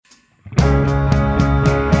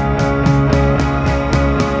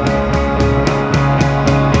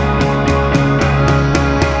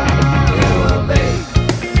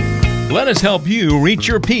Let us help you reach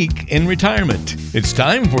your peak in retirement. It's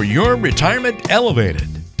time for your Retirement Elevated.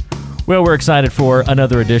 Well, we're excited for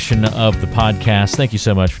another edition of the podcast. Thank you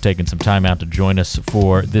so much for taking some time out to join us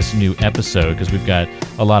for this new episode because we've got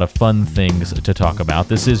a lot of fun things to talk about.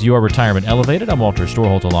 This is Your Retirement Elevated. I'm Walter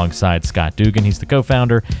Storholt alongside Scott Dugan. He's the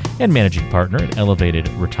co-founder and managing partner at Elevated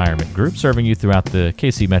Retirement Group, serving you throughout the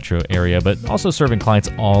KC metro area, but also serving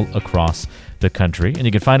clients all across the country. And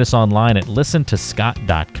you can find us online at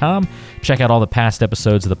listentoscott.com. Check out all the past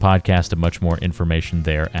episodes of the podcast and much more information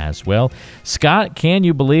there as well. Scott, can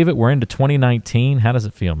you believe it? We're into 2019. How does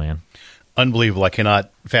it feel, man? Unbelievable. I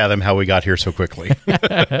cannot fathom how we got here so quickly.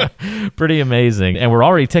 Pretty amazing. And we're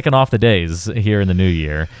already ticking off the days here in the new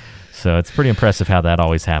year. So it's pretty impressive how that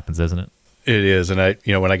always happens, isn't it? It is. And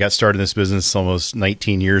when I got started in this business almost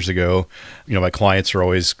 19 years ago, my clients are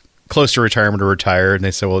always close to retirement or retired, and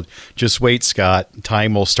they say, well, just wait, Scott,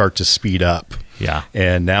 time will start to speed up. Yeah.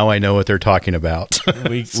 And now I know what they're talking about.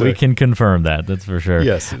 We can confirm that. That's for sure.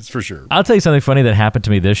 Yes, it's for sure. I'll tell you something funny that happened to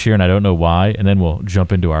me this year, and I don't know why, and then we'll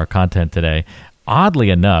jump into our content today. Oddly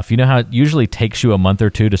enough, you know how it usually takes you a month or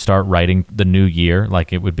two to start writing the new year?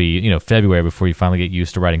 Like it would be, February before you finally get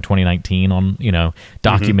used to writing 2019 on,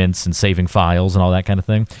 documents and saving files and all that kind of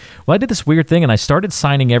thing. Well, I did this weird thing, and I started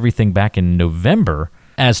signing everything back in November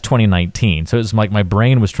as 2019. So it was like my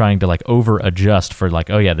brain was trying to over adjust for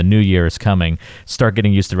the new year is coming, start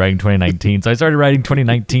getting used to writing 2019. So I started writing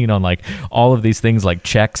 2019 on all of these things like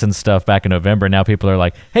checks and stuff back in November. And now people are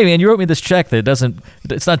like, hey man, you wrote me this check that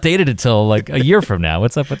it's not dated until a year from now.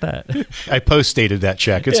 What's up with that? I post-dated that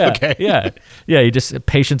check. It's okay. Yeah.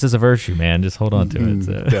 Patience is a virtue, man. Just hold on to it.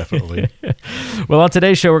 So. Definitely. Well, on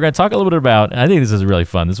today's show, we're going to talk a little bit about, I think this is really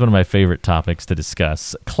fun. This is one of my favorite topics to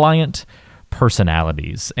discuss, client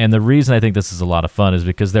personalities. And the reason I think this is a lot of fun is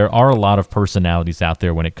because there are a lot of personalities out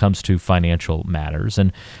there when it comes to financial matters.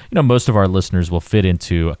 And, most of our listeners will fit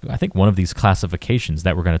into, I think, one of these classifications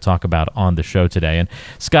that we're going to talk about on the show today. And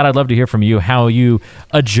Scott, I'd love to hear from you how you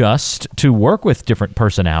adjust to work with different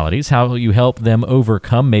personalities, how you help them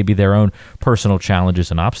overcome maybe their own personal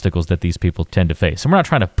challenges and obstacles that these people tend to face. And we're not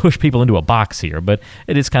trying to push people into a box here, but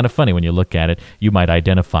it is kind of funny when you look at it. You might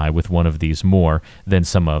identify with one of these more than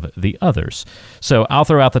some of the others. So I'll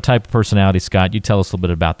throw out the type of personality, Scott. You tell us a little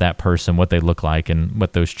bit about that person, what they look like, and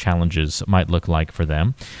what those challenges might look like for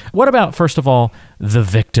them. What about, first of all, the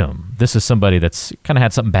victim? This is somebody that's kind of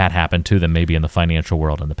had something bad happen to them maybe in the financial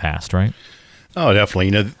world in the past, right? Oh,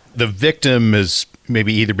 definitely. The victim has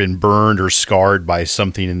maybe either been burned or scarred by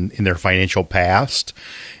something in their financial past.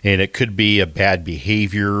 And it could be a bad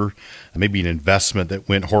behavior, maybe an investment that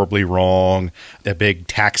went horribly wrong, a big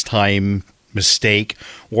tax time mistake,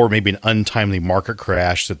 or maybe an untimely market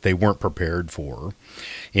crash that they weren't prepared for.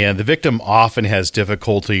 And the victim often has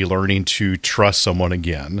difficulty learning to trust someone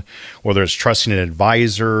again, whether it's trusting an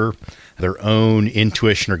advisor, their own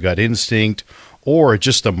intuition or gut instinct, or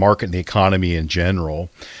just the market and the economy in general.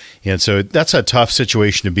 And so that's a tough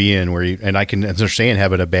situation to be in and I can understand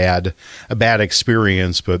having a bad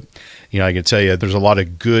experience, but I can tell you there's a lot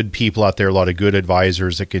of good people out there, a lot of good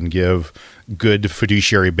advisors that can give good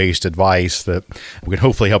fiduciary-based advice that can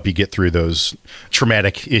hopefully help you get through those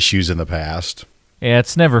traumatic issues in the past. Yeah,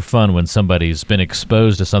 it's never fun when somebody's been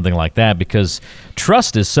exposed to something like that because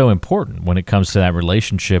trust is so important when it comes to that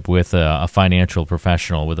relationship with a financial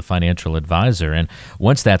professional, with a financial advisor. And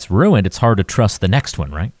once that's ruined, it's hard to trust the next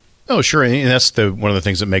one, right? Oh, sure. And that's one of the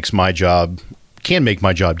things that can make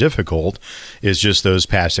my job difficult is just those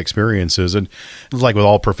past experiences. And like with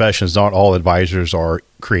all professions, not all advisors are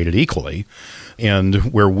created equally.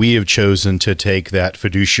 And where we have chosen to take that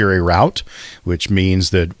fiduciary route, which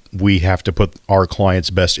means that we have to put our clients'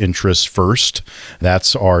 best interests first.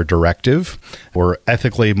 That's our directive. We're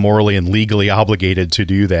ethically, morally, and legally obligated to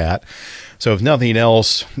do that. So if nothing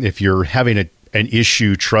else, if you're having an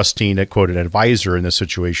issue trusting a quote an advisor in this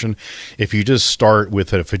situation, if you just start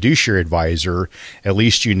with a fiduciary advisor, at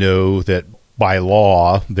least you know that by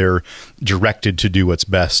law they're directed to do what's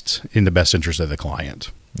best in the best interest of the client.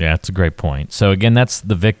 Yeah, that's a great point. So again, that's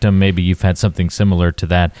the victim. Maybe you've had something similar to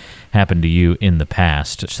that happen to you in the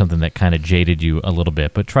past, something that kind of jaded you a little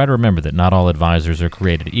bit. But try to remember that not all advisors are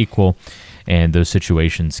created equal, and those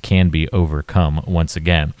situations can be overcome once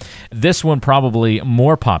again. This one probably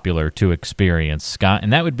more popular to experience, Scott,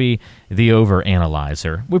 and that would be the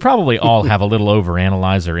overanalyzer. We probably all have a little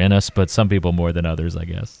overanalyzer in us, but some people more than others, I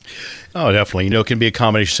guess. Oh, definitely. It can be a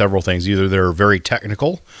combination of several things. Either they're very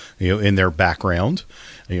technical, in their background,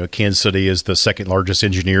 Kansas City is the second largest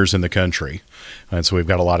engineers in the country. And so we've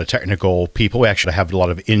got a lot of technical people. We actually have a lot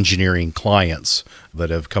of engineering clients that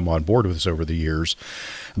have come on board with us over the years.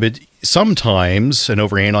 But sometimes an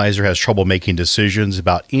overanalyzer has trouble making decisions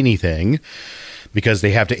about anything because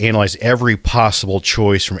they have to analyze every possible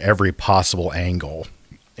choice from every possible angle.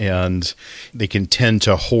 And they can tend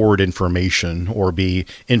to hoard information or be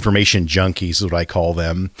information junkies, is what I call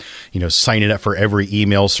them. Signing up for every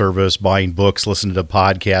email service, buying books, listening to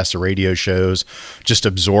podcasts or radio shows, just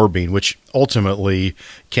absorbing, which ultimately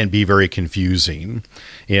can be very confusing.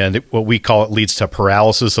 And what we call it leads to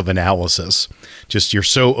paralysis of analysis. Just you're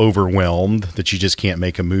so overwhelmed that you just can't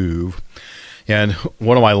make a move. And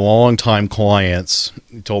one of my longtime clients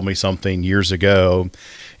told me something years ago.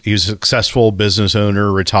 He was a successful business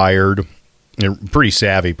owner, retired, a pretty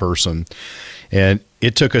savvy person. And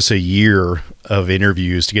it took us a year of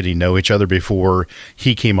interviews to get to know each other before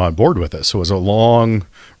he came on board with us. So it was a long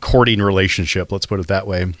courting relationship, let's put it that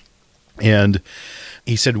way. And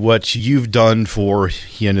he said, what you've done for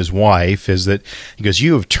he and his wife is that, he goes,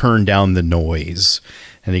 you have turned down the noise.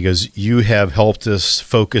 And he goes, you have helped us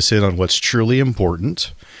focus in on what's truly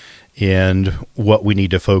important and what we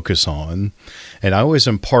need to focus on. And I always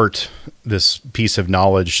impart this piece of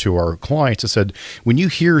knowledge to our clients. I said, when you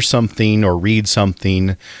hear something or read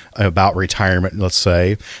something about retirement, let's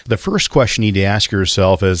say, the first question you need to ask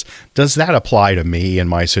yourself is, does that apply to me in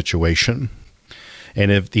my situation? And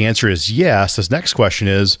if the answer is yes, this next question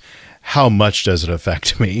is, how much does it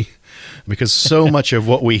affect me? Because so much of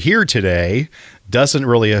what we hear today doesn't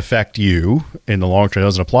really affect you in the long term,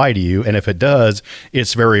 doesn't apply to you. And if it does,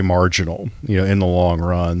 it's very marginal, in the long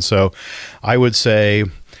run. So I would say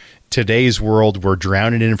today's world, we're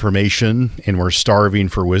drowning in information and we're starving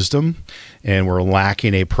for wisdom, and we're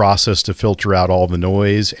lacking a process to filter out all the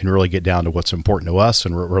noise and really get down to what's important to us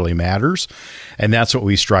and what really matters. And that's what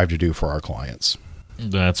we strive to do for our clients.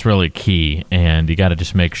 That's really key. And you got to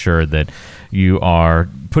just make sure that you are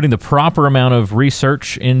putting the proper amount of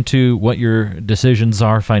research into what your decisions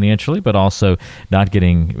are financially, but also not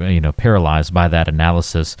getting paralyzed by that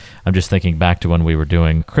analysis. I'm just thinking back to when we were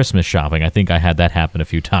doing Christmas shopping. I think I had that happen a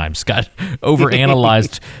few times. Got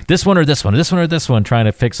overanalyzed this one or this one, this one or this one, trying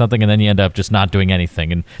to fix something, and then you end up just not doing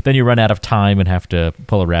anything. And then you run out of time and have to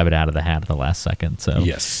pull a rabbit out of the hat at the last second. So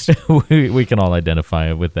yes, we can all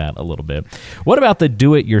identify with that a little bit. What about the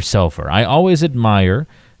do-it-yourselfer? I always admire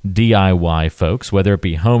DIY folks, whether it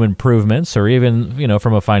be home improvements or even,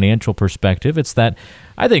 from a financial perspective. It's that,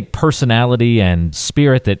 I think, personality and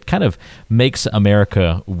spirit that kind of makes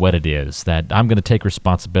America what it is, that I'm going to take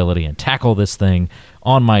responsibility and tackle this thing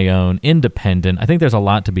on my own, independent. I think there's a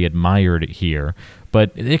lot to be admired here,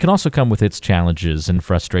 but it can also come with its challenges and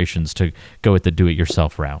frustrations to go with the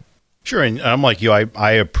do-it-yourself route. Sure, and I'm like you,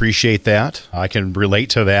 I appreciate that. I can relate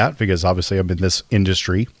to that because obviously I'm in this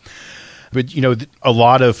industry. But, a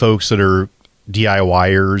lot of folks that are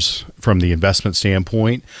DIYers from the investment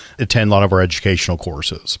standpoint attend a lot of our educational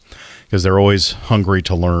courses because they're always hungry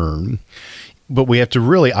to learn. But we have to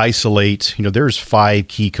really isolate, there's 5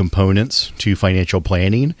 key components to financial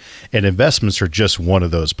planning, and investments are just one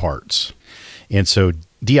of those parts. And so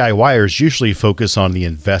DIYers usually focus on the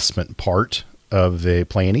investment part of the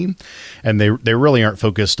planning, and they really aren't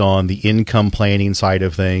focused on the income planning side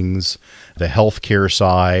of things, the healthcare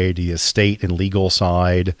side, the estate and legal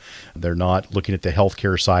side. They're not looking at the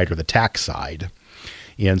healthcare side or the tax side.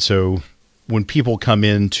 And so when people come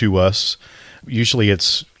in to us, usually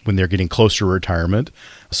it's when they're getting closer to retirement.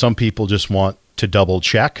 Some people just want to double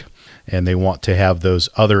check and they want to have those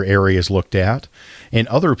other areas looked at. And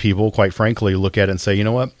other people, quite frankly, look at it and say, you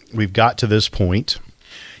know what, we've got to this point.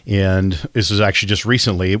 And this is actually just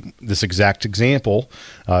recently, this exact example.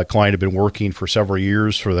 A client had been working for several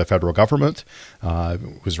years for the federal government,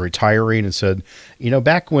 was retiring, and said,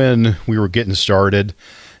 back when we were getting started,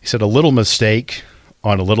 he said, a little mistake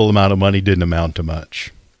on a little amount of money didn't amount to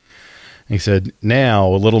much. And he said, now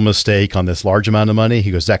a little mistake on this large amount of money, he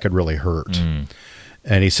goes, that could really hurt.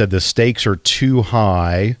 And he said, the stakes are too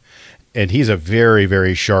high. And he's a very,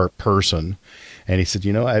 very sharp person. And he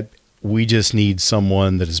said, we just need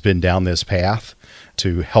someone that has been down this path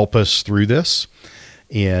to help us through this.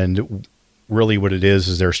 And really what it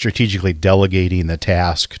is they're strategically delegating the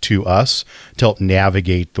task to us to help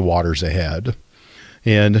navigate the waters ahead.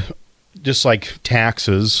 And just like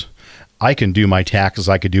taxes, I can do my taxes,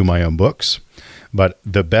 I could do my own books, but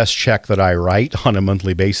the best check that I write on a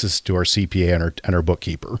monthly basis to our CPA and our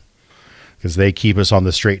bookkeeper, because they keep us on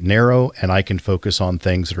the straight and narrow, and I can focus on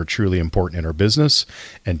things that are truly important in our business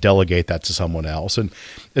and delegate that to someone else. And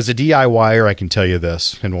as a DIYer, I can tell you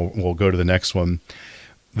this, and we'll go to the next one.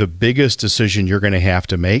 the biggest decision you're going to have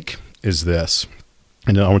to make is this.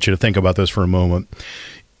 And I want you to think about this for a moment.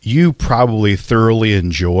 You probably thoroughly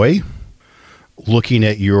enjoy looking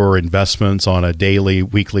at your investments on a daily,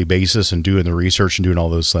 weekly basis and doing the research and doing all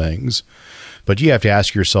those things. But you have to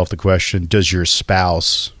ask yourself the question, does your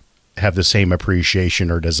spouse have the same appreciation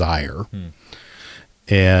or desire?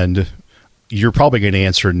 And you're probably going to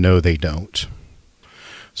answer, no, they don't.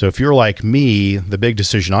 So if you're like me, the big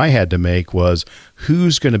decision I had to make was,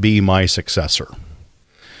 who's going to be my successor?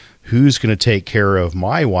 Who's going to take care of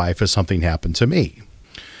my wife if something happened to me?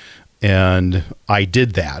 And I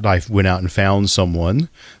did that. I went out and found someone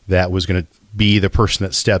that was going to be the person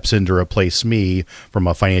that steps in to replace me from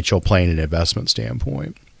a financial plan and investment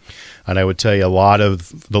standpoint. And I would tell you, a lot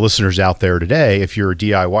of the listeners out there today, if you're a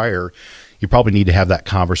DIYer, you probably need to have that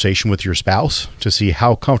conversation with your spouse to see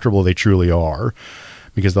how comfortable they truly are.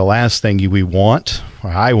 Because the last thing we want, or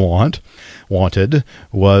I wanted,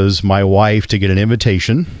 was my wife to get an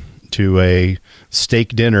invitation to a steak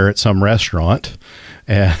dinner at some restaurant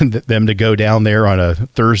and them to go down there on a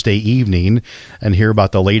Thursday evening and hear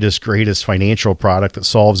about the latest, greatest financial product that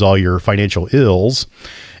solves all your financial ills.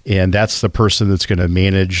 And that's the person that's going to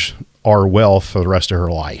manage our wealth for the rest of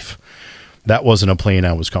her life. That wasn't a plan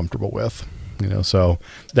I was comfortable with. So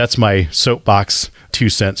that's my soapbox 2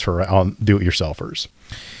 cents for do-it-yourselfers.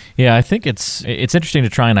 Yeah, I think it's interesting to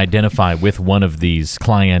try and identify with one of these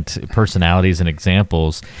client personalities and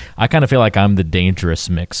examples. I kind of feel like I'm the dangerous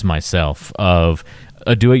mix myself of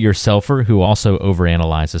a do-it-yourselfer who also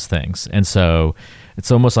overanalyzes things. And so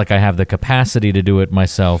it's almost like I have the capacity to do it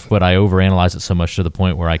myself, but I overanalyze it so much to the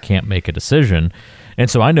point where I can't make a decision. And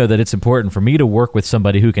so I know that it's important for me to work with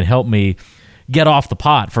somebody who can help me get off the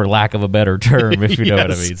pot, for lack of a better term, if you know what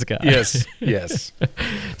I mean, Scott. Yes.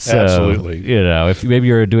 So, absolutely. If maybe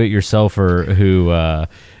you're a do-it-yourselfer who,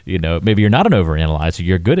 maybe you're not an overanalyzer,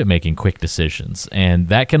 you're good at making quick decisions. And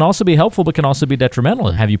that can also be helpful, but can also be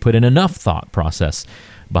detrimental. Have you put in enough thought process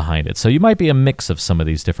behind it? So you might be a mix of some of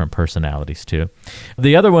these different personalities too.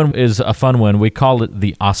 The other one is a fun one. We call it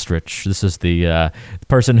the ostrich. This is the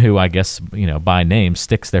person who, I guess, by name,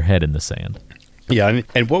 sticks their head in the sand. Yeah,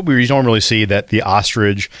 and what we normally see that the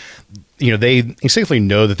ostrich, they essentially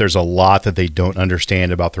know that there's a lot that they don't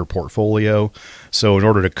understand about their portfolio. So in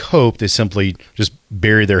order to cope, they simply just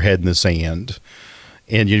bury their head in the sand.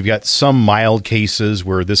 And you've got some mild cases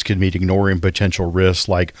where this could mean ignoring potential risks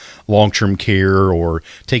like long-term care or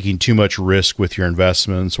taking too much risk with your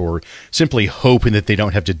investments or simply hoping that they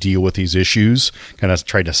don't have to deal with these issues, kind of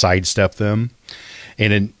try to sidestep them.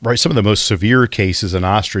 And in some of the most severe cases, an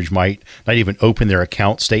ostrich might not even open their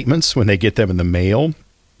account statements when they get them in the mail.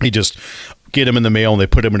 They just get them in the mail and they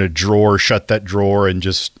put them in a drawer, shut that drawer, and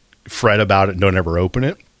just fret about it and don't ever open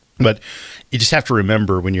it. But you just have to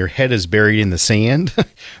remember, when your head is buried in the sand,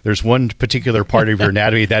 there's one particular part of your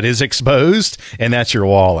anatomy that is exposed, and that's your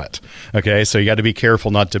wallet. Okay, so you got to be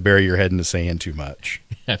careful not to bury your head in the sand too much.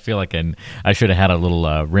 I feel like I should have had a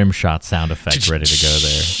little rim shot sound effect ready to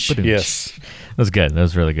go there. Yes. That was good. That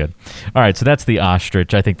was really good. All right, so that's the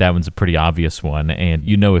ostrich. I think that one's a pretty obvious one, and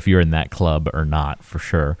if you're in that club or not, for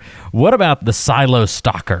sure. What about the silo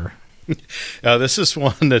stalker? This is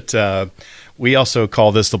one that we also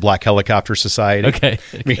call this the Black Helicopter Society. Okay.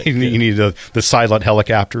 You need the silent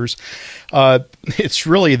helicopters. It's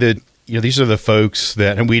really these are the folks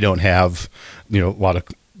that, and we don't have, a lot of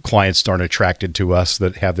clients aren't attracted to us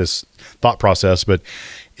that have this thought process, but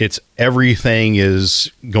it's everything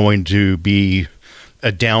is going to be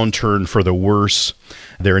a downturn for the worse.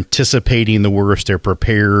 They're anticipating the worst. They're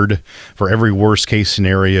prepared for every worst case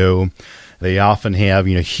scenario. They often have,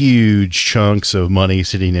 huge chunks of money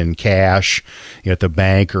sitting in cash at the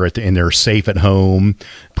bank or in their safe at home,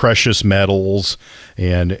 precious metals,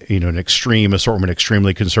 and, an extreme assortment,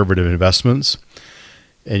 extremely conservative investments.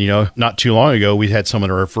 And, not too long ago, we had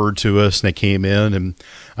someone referred to us and they came in and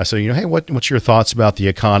I said, hey, what's your thoughts about the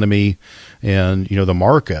economy and, the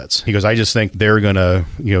markets? He goes, I just think they're going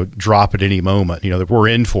to, drop at any moment, that we're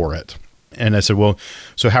in for it. And I said, well,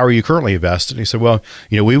 so how are you currently invested? And he said, well,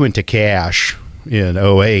 we went to cash in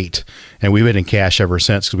 2008 and we've been in cash ever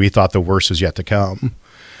since because we thought the worst was yet to come.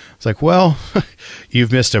 It's like, well,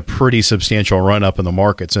 you've missed a pretty substantial run up in the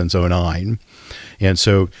market since 2009. And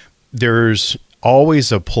so there's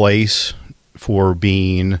always a place for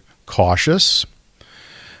being cautious,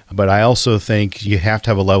 but I also think you have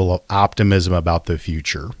to have a level of optimism about the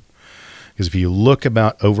future. Because if you look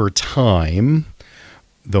about over time,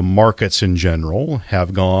 the markets in general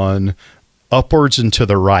have gone upwards and to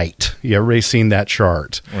the right. Everybody's seen that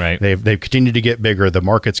chart. Right. They've continued to get bigger. The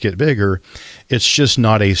markets get bigger. It's just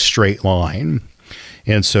not a straight line.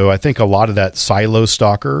 And so I think a lot of that silo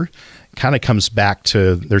stalker kind of comes back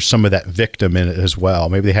to there's some of that victim in it as well.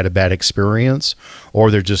 Maybe they had a bad experience,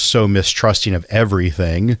 or they're just so mistrusting of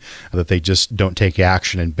everything that they just don't take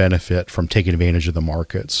action and benefit from taking advantage of the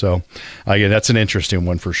market. So yeah, that's an interesting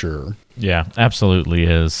one for sure. Yeah, absolutely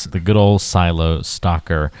is. The good old silo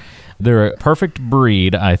stalker. They're a perfect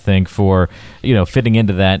breed, I think, for, fitting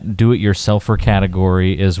into that do-it-yourselfer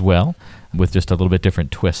category as well, with just a little bit different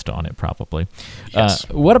twist on it, probably. Yes.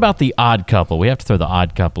 What about the odd couple? We have to throw the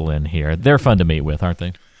odd couple in here. They're fun to meet with, aren't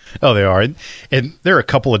they? Oh, they are. And there are a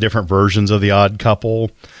couple of different versions of the odd couple.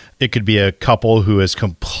 It could be a couple who has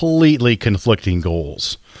completely conflicting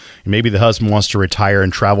goals. Maybe the husband wants to retire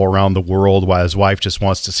and travel around the world while his wife just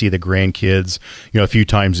wants to see the grandkids, a few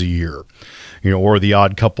times a year. Or the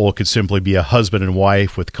odd couple could simply be a husband and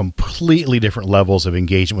wife with completely different levels of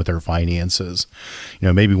engagement with their finances.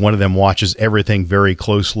 Maybe one of them watches everything very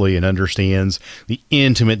closely and understands the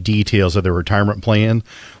intimate details of their retirement plan,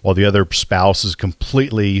 while the other spouse is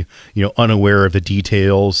completely, unaware of the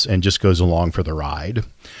details and just goes along for the ride.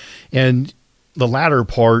 And the latter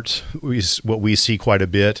part is what we see quite a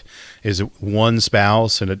bit is one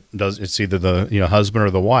spouse, and it's either the husband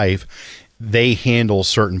or the wife. They handle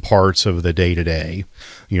certain parts of the day-to-day,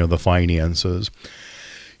 the finances.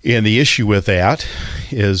 And the issue with that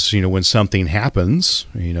is, when something happens,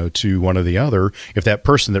 to one or the other, if that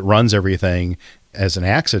person that runs everything as an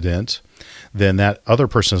accident, then that other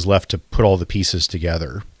person is left to put all the pieces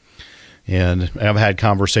together. And I've had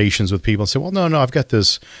conversations with people and say, well, no, I've got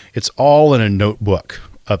this. It's all in a notebook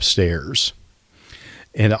upstairs.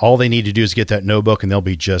 And all they need to do is get that notebook and they'll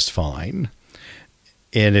be just fine.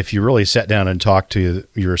 And if you really sat down and talked to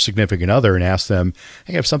your significant other and asked them,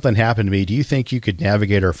 hey, if something happened to me, do you think you could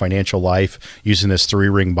navigate our financial life using this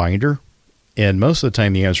 3-ring binder? And most of the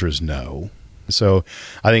time, the answer is no. So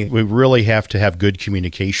I think we really have to have good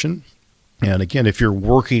communication. And again, if you're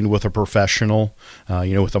working with a professional,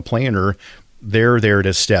 with a planner, they're there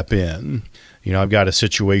to step in. I've got a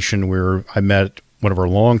situation where I met one of our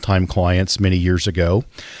longtime clients many years ago,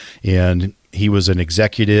 and he was an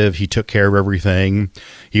executive. He took care of everything.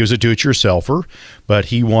 He was a do-it-yourselfer, but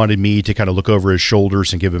he wanted me to kind of look over his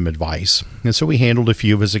shoulders and give him advice. And so we handled a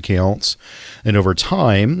few of his accounts. And over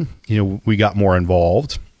time, we got more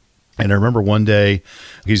involved. And I remember one day,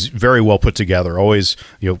 he's very well put together, always,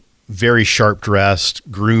 very sharp dressed,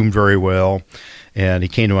 groomed very well. And he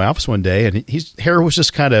came to my office one day, and his hair was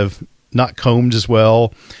just kind of not combed as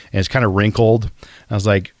well, and it's kind of wrinkled. I was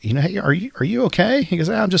like, hey, are you okay? He goes,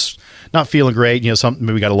 I'm just not feeling great. Something,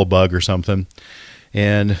 maybe got a little bug or something.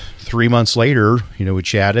 And 3 months later, we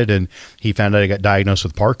chatted, and he found out I got diagnosed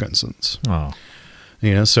with Parkinson's. Oh.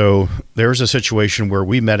 So there's a situation where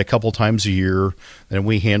we met a couple times a year, and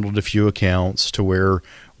we handled a few accounts to where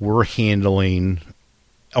we're handling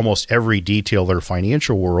almost every detail of their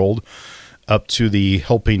financial world, up to the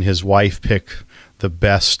helping his wife pick the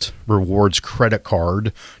best rewards credit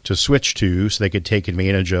card to switch to so they could take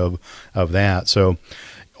advantage of that. So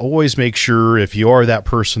always make sure, if you are that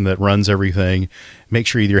person that runs everything, make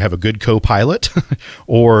sure you either have a good co-pilot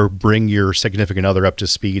or bring your significant other up to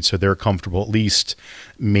speed so they're comfortable at least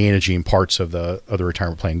managing parts of the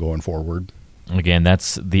retirement plan going forward. Again,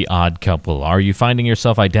 that's the odd couple. Are you finding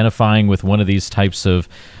yourself identifying with one of these types of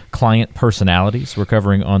client personalities we're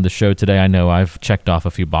covering on the show today? I know I've checked off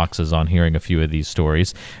a few boxes on hearing a few of these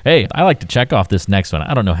stories. Hey, I like to check off this next one.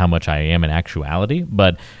 I don't know how much I am in actuality,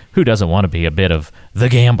 but who doesn't want to be a bit of the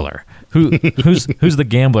gambler? Who's the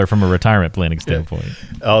gambler from a retirement planning standpoint?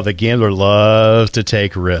 Oh, the gambler loves to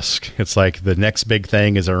take risk. It's like the next big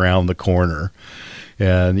thing is around the corner.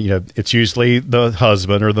 And, it's usually the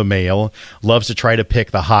husband or the male loves to try to pick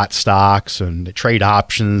the hot stocks and trade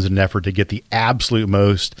options in an effort to get the absolute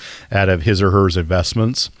most out of his or her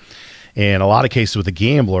investments. And a lot of cases with the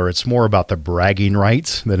gambler, it's more about the bragging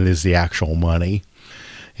rights than it is the actual money.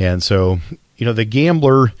 And so, the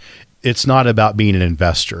gambler, it's not about being an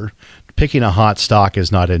investor. Picking a hot stock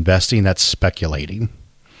is not investing, that's speculating.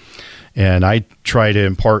 And I try to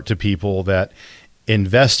impart to people that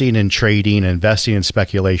investing in trading, investing in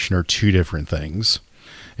speculation are two different things.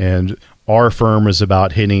 And our firm is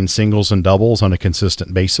about hitting singles and doubles on a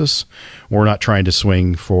consistent basis. We're not trying to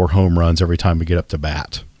swing for home runs every time we get up to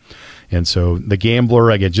bat. And so the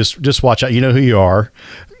gambler, again, just watch out. You know who you are,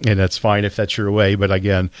 and that's fine if that's your way. But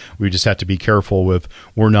again, we just have to be careful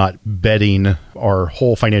we're not betting our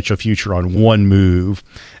whole financial future on one move.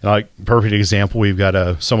 And perfect example, we've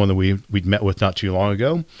got someone that we'd met with not too long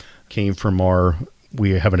ago, came from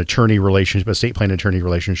we have an attorney relationship, a estate plan attorney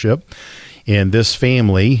relationship. And this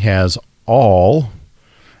family has all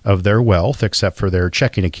of their wealth, except for their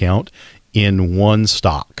checking account, in one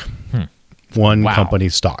stock, one Wow. company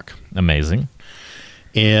stock. Amazing.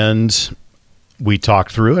 And we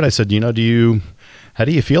talked through it. I said, how do you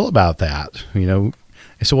feel about that?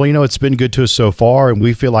 I said, well, it's been good to us so far, and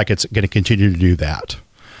we feel like it's going to continue to do that.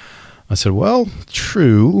 I said, well,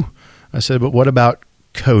 true. I said, but what about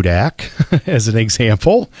Kodak as an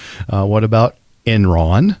example? What about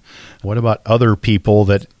Enron? What about other people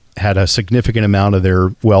that had a significant amount of their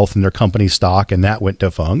wealth in their company stock and that went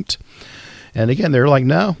defunct? And again, they're like,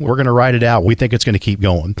 no, we're going to ride it out. We think it's going to keep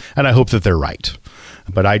going. And I hope that they're right.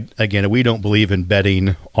 But we don't believe in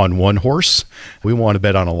betting on one horse. We want to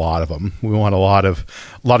bet on a lot of them. We want a lot of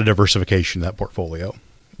diversification in that portfolio.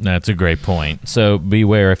 That's a great point. So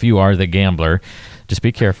beware, if you are the gambler, just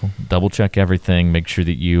be careful. Double check everything. Make sure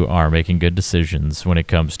that you are making good decisions when it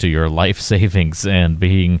comes to your life savings, and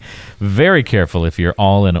being very careful if you're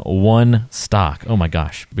all in one stock. Oh my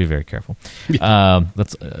gosh, be very careful.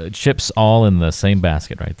 That's chips all in the same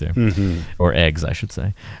basket right there, or eggs, I should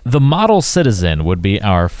say. The model citizen would be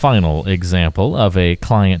our final example of a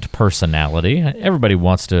client personality. Everybody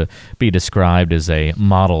wants to be described as a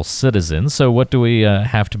model citizen. So what do we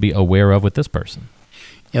have to be aware of with this person?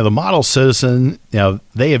 The model citizen,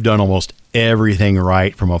 they have done almost everything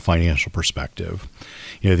right from a financial perspective.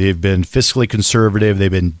 They've been fiscally conservative. They've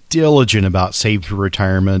been diligent about saving for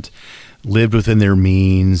retirement, lived within their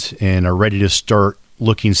means, and are ready to start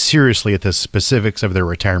looking seriously at the specifics of their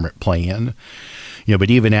retirement plan. But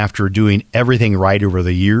even after doing everything right over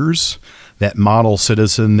the years, that model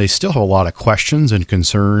citizen, they still have a lot of questions and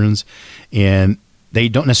concerns, and they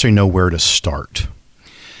don't necessarily know where to start.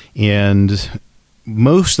 And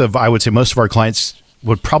most of our clients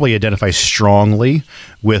would probably identify strongly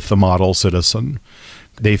with the model citizen.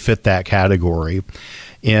 They fit that category.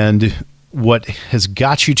 And what has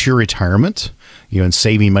got you to your retirement, and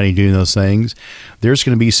saving money doing those things, there's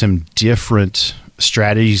going to be some different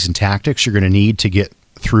strategies and tactics you're going to need to get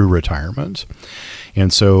through retirement.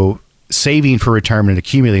 And so saving for retirement and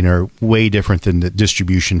accumulating are way different than the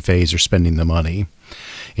distribution phase or spending the money.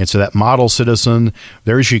 And so that model citizen,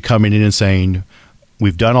 they're usually coming in and saying,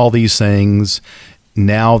 we've done all these things.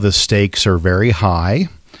 Now the stakes are very high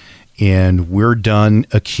and we're done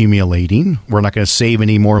accumulating. We're not going to save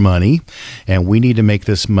any more money, and we need to make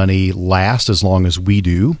this money last as long as we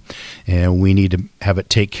do. And we need to have it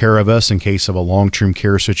take care of us in case of a long-term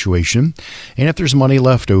care situation. And if there's money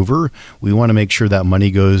left over, we want to make sure that money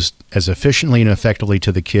goes as efficiently and effectively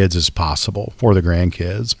to the kids as possible, for the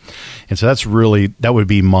grandkids. And so that would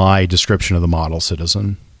be my description of the model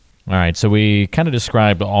citizen. All right, so we kind of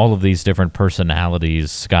described all of these different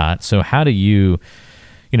personalities, Scott. So how do you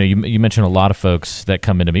mentioned a lot of folks that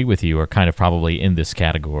come in to meet with you are kind of probably in this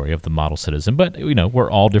category of the model citizen, but we're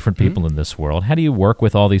all different people in this world. How do you work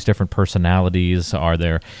with all these different personalities? Are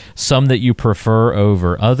there some that you prefer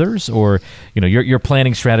over others, or your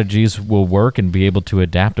planning strategies will work and be able to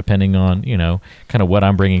adapt depending on kind of what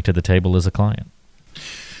I'm bringing to the table as a client?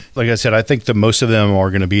 Like I said, I think that most of them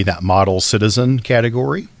are going to be that model citizen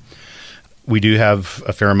category. We do have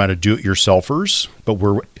a fair amount of do-it-yourselfers, but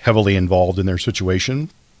we're heavily involved in their situation.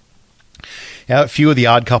 A few of the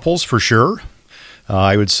odd couples, for sure.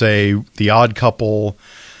 I would say the odd couple,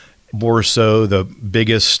 more so, the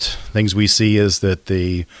biggest things we see is that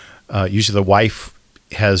usually the wife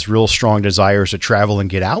has real strong desires to travel and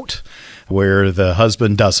get out, where the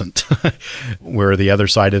husband doesn't, where the other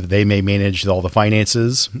side of it, they may manage all the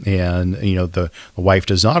finances and, the wife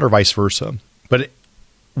does not, or vice versa. But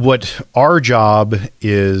what our job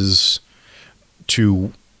is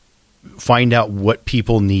to find out what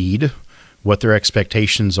people need, what their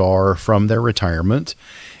expectations are from their retirement,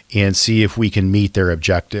 and see if we can meet their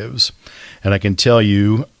objectives. And I can tell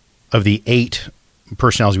you, of the 8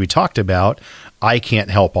 personalities we talked about, I can't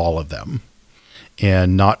help all of them.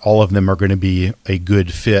 And not all of them are going to be a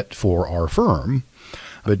good fit for our firm.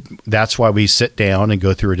 But that's why we sit down and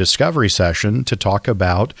go through a discovery session to talk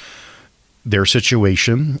about their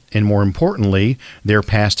situation and, more importantly, their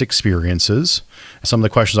past experiences. Some of the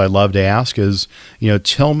questions I love to ask is,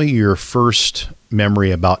 tell me your first memory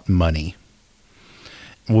about money.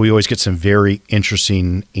 We always get some very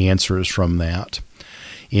interesting answers from that.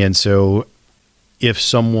 And so if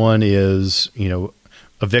someone is,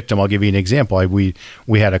 a victim, I'll give you an example. We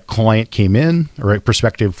had a client came in, or a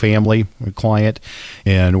prospective family client,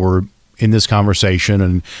 and we're in this conversation,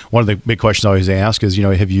 and one of the big questions I always ask is,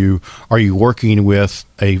 are you working with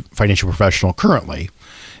a financial professional currently?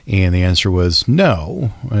 And the answer was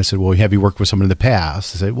no. And I said, well, have you worked with someone in the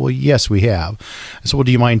past? I said, well, yes, we have. I said, well,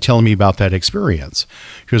 do you mind telling me about that experience?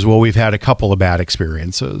 She goes, well, we've had a couple of bad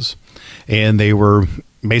experiences, and they were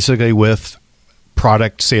basically with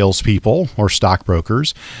product salespeople or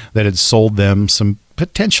stockbrokers that had sold them some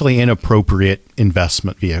potentially inappropriate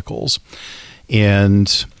investment vehicles.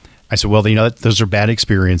 And I said, well, those are bad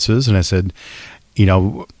experiences. And I said,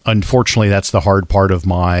 unfortunately, that's the hard part of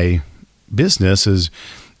my business is,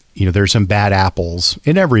 there's some bad apples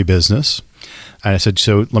in every business. And I said,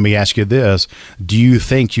 so let me ask you this. Do you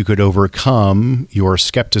think you could overcome your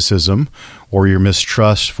skepticism or your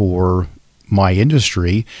mistrust for my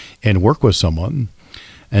industry and work with someone?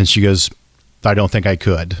 And she goes, I don't think I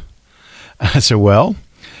could. I said, well,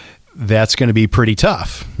 that's going to be pretty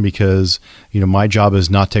tough because, my job is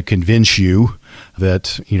not to convince you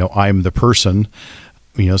that, I'm the person.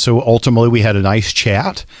 So ultimately we had a nice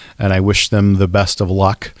chat and I wished them the best of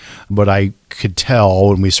luck, but I could tell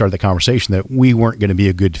when we started the conversation that we weren't going to be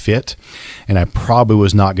a good fit and I probably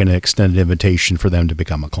was not going to extend an invitation for them to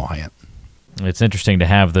become a client. It's interesting to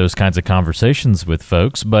have those kinds of conversations with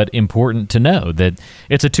folks, but important to know that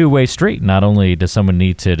it's a two-way street. Not only does someone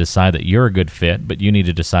need to decide that you're a good fit, but you need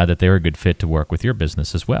to decide that they're a good fit to work with your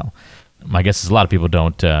business as well. My guess is a lot of people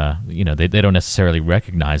don't, they don't necessarily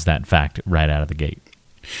recognize that fact right out of the gate.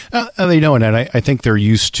 They know, and I think they're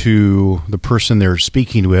used to the person they're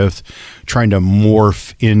speaking with trying to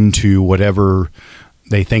morph into whatever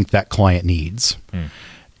they think that client needs.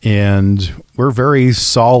 And we're very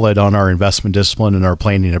solid on our investment discipline and our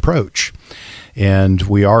planning approach. And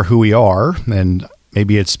we are who we are. And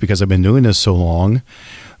maybe it's because I've been doing this so long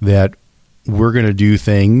that we're going to do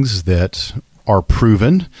things that are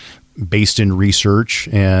proven based in research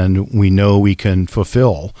and we know we can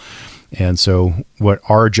fulfill. And so what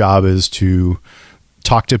our job is to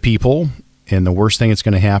talk to people, and the worst thing that's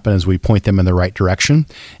going to happen is we point them in the right direction,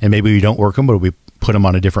 and maybe we don't work them, but we put them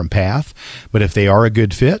on a different path. But if they are a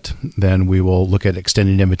good fit, then we will look at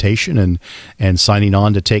extending invitation and signing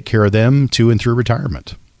on to take care of them to and through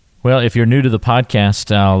retirement. Well, if you're new to the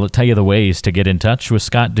podcast, I'll tell you the ways to get in touch with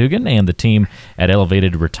Scott Dugan and the team at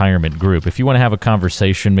Elevated Retirement Group. If you want to have a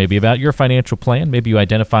conversation maybe about your financial plan, maybe you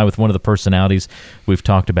identify with one of the personalities we've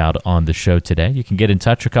talked about on the show today, you can get in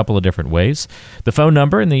touch a couple of different ways. The phone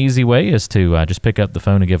number and the easy way is to just pick up the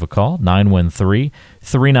phone and give a call.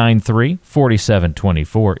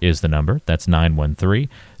 913-393-4724 is the number. That's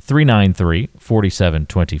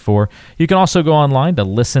 913-393-4724. You can also go online to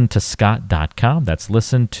listentoscott.com. That's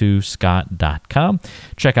listentoscott.com.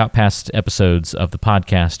 Check out past episodes of the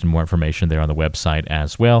podcast and more information there on the website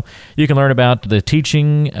as well. You can learn about the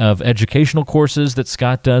teaching of educational courses that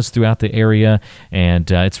Scott does throughout the area. And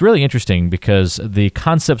it's really interesting because the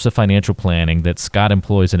concepts of financial planning that Scott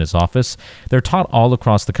employs in his office, they're taught all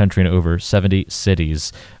across the country in over 70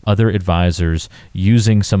 cities. Other advisors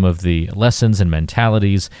using some of the lessons and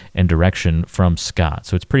mentalities and direction from Scott.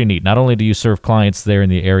 So it's pretty neat. Not only do you serve clients there in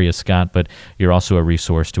the area, Scott, but you're also a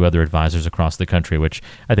resource to other advisors across the country, which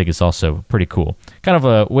I think is also pretty cool. Kind of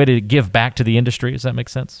a way to give back to the industry. Does that make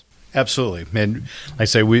sense? Absolutely. And like I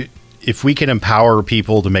say, if we can empower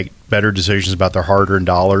people to make better decisions about their hard-earned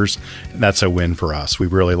dollars, that's a win for us. We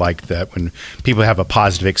really like that when people have a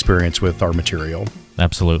positive experience with our material.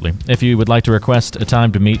 Absolutely. If you would like to request a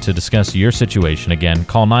time to meet to discuss your situation, again,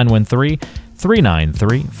 call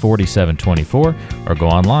 913-393-4724 or go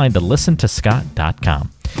online to listentoscott.com.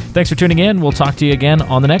 Thanks for tuning in. We'll talk to you again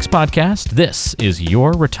on the next podcast. This is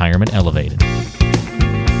Your Retirement Elevated.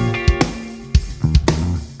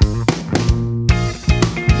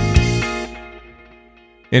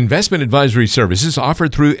 Investment advisory services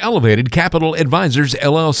offered through Elevated Capital Advisors,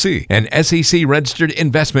 LLC, an SEC-registered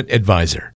investment advisor.